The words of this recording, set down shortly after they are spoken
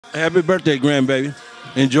Happy birthday, grandbaby.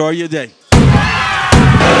 Enjoy your day. It's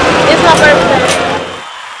my birthday.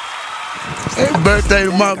 Happy birthday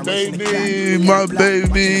to my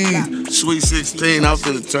baby. Sweet 16, I'm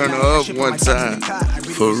finna turn her up one time.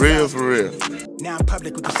 For real, for real. Now I'm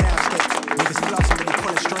public with the soundscape. Niggas flossing when they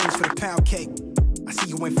pulling strings for the pound cake. I see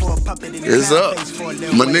you went for a puppet in the It's up.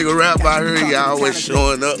 My nigga rap out here, he always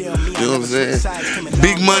showing up. You know what I'm saying?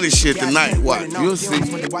 Big money shit tonight. Watch, you'll see.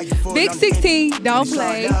 Big 16, don't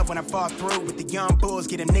play.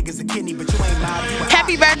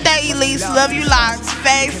 Happy birthday, Elise. Love you lots.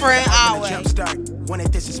 Favorite hour.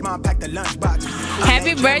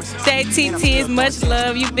 Happy birthday, TT. Much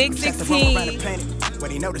love. You big 16.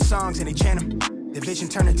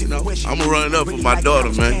 I'ma run it up for my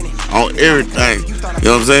daughter, man. On everything. You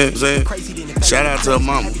know what I'm saying? Shout out to her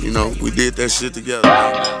mama. You know, we did that shit together.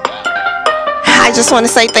 I just want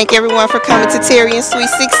to say thank everyone for coming to Terrian Sweet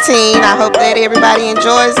 16. I hope that everybody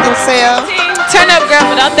enjoys themselves. Turn up, girl,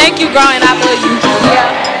 but I'll thank you, growing. I love you.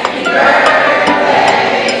 Yeah.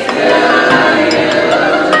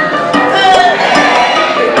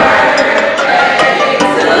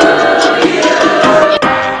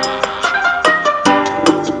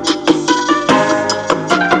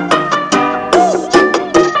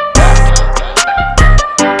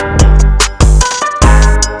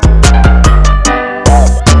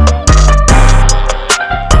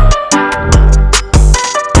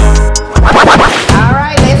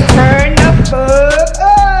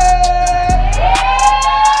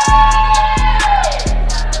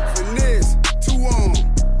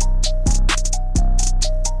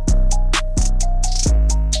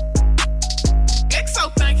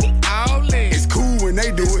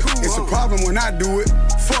 When I do it,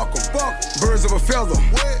 fuck them. Birds of a feather,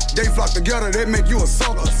 they flock together, they make you a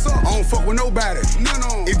sucker. I don't fuck with nobody.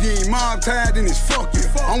 If you ain't mob tied, then it's fuck you.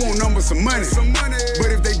 I want numbers, some money.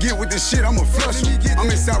 But if they get with this shit, I'ma flush you. I'm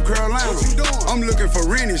in South Carolina. I'm looking for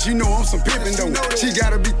Rennie. She know I'm some pimpin' though. She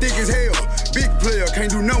gotta be thick as hell. Big player,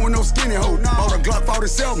 can't do nothing with no skinny hoe. Bought a Glock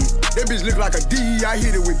 47. That bitch look like a D. I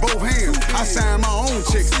hit it with both hands. I signed my own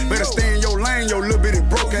chicks. Better stay in your lane, your little bitty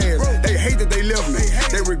broke ass. They hate that they left me.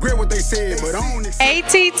 They regret what they said, but I don't accept. Hey,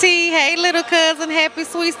 TT. Hey, little cousin. Happy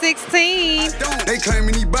Sweet 16. They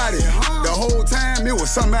claiming he body. The whole time it was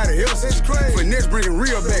somebody else. Finesse bringing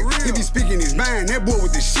real back. He be speaking his mind. That boy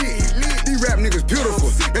with the shit. These rap niggas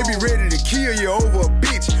beautiful. They be ready to kill you over a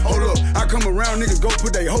bitch. Hold up. I come around, niggas go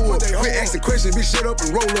put they hoe up. Quit asking questions, bitch, shut up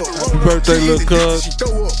and roll up. Happy birthday, little cuz. She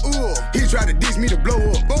throw up. He tried to diss me to blow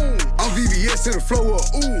up. Boom. I'm VVS to the flow up.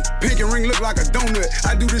 Pink and ring look like a donut.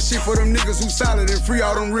 I do this shit for them niggas who solid and free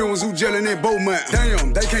all them real ones who gelling in Beaumont.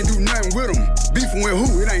 Damn, they can't do nothing with them. Beefing with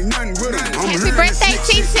who? It ain't nothing with them. Happy birthday,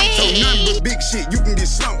 TT. So nothing but big shit. You can get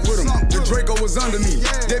slumped with them. The Draco was under me.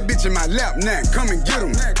 That bitch in my lap now. Come and get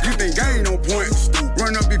him. You think I ain't on point?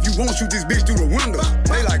 Run up if you want, shoot this bitch through the window.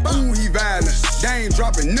 They like, ooh, he violent. They ain't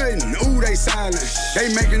dropping nothing. Ooh, they silent. They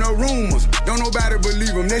making up rumors. Don't nobody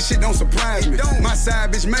believe them. That shit don't surprise me. My side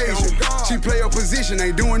bitch major. She play her position,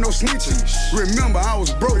 ain't doing no snitching. Remember, I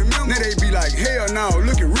was broke. Now they be like, hell no,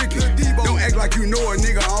 look at Ricky. Don't act like you know a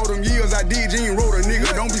nigga. All them years I did, you ain't wrote a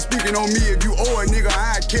nigga. Don't be speaking on me if you owe a nigga.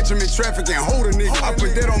 I catch him in traffic and hold a nigga. I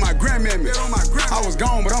put that on my grandmammy. I was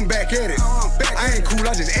gone, but I'm back at it. I ain't cool,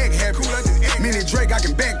 I just act happy. Mini Drake, I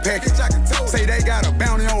can backpack it. Say they got a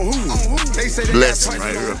bounty on who? They say they Blessing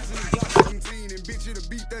right here.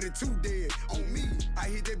 I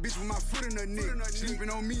hit that bitch with my foot in her neck. Sleeping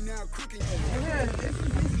on me now, cooking.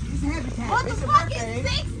 What the fuck is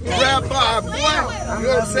 16? Rabbi, boy. You know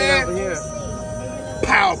what I'm saying?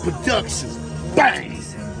 Power Productions. Bang.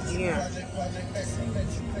 Yeah.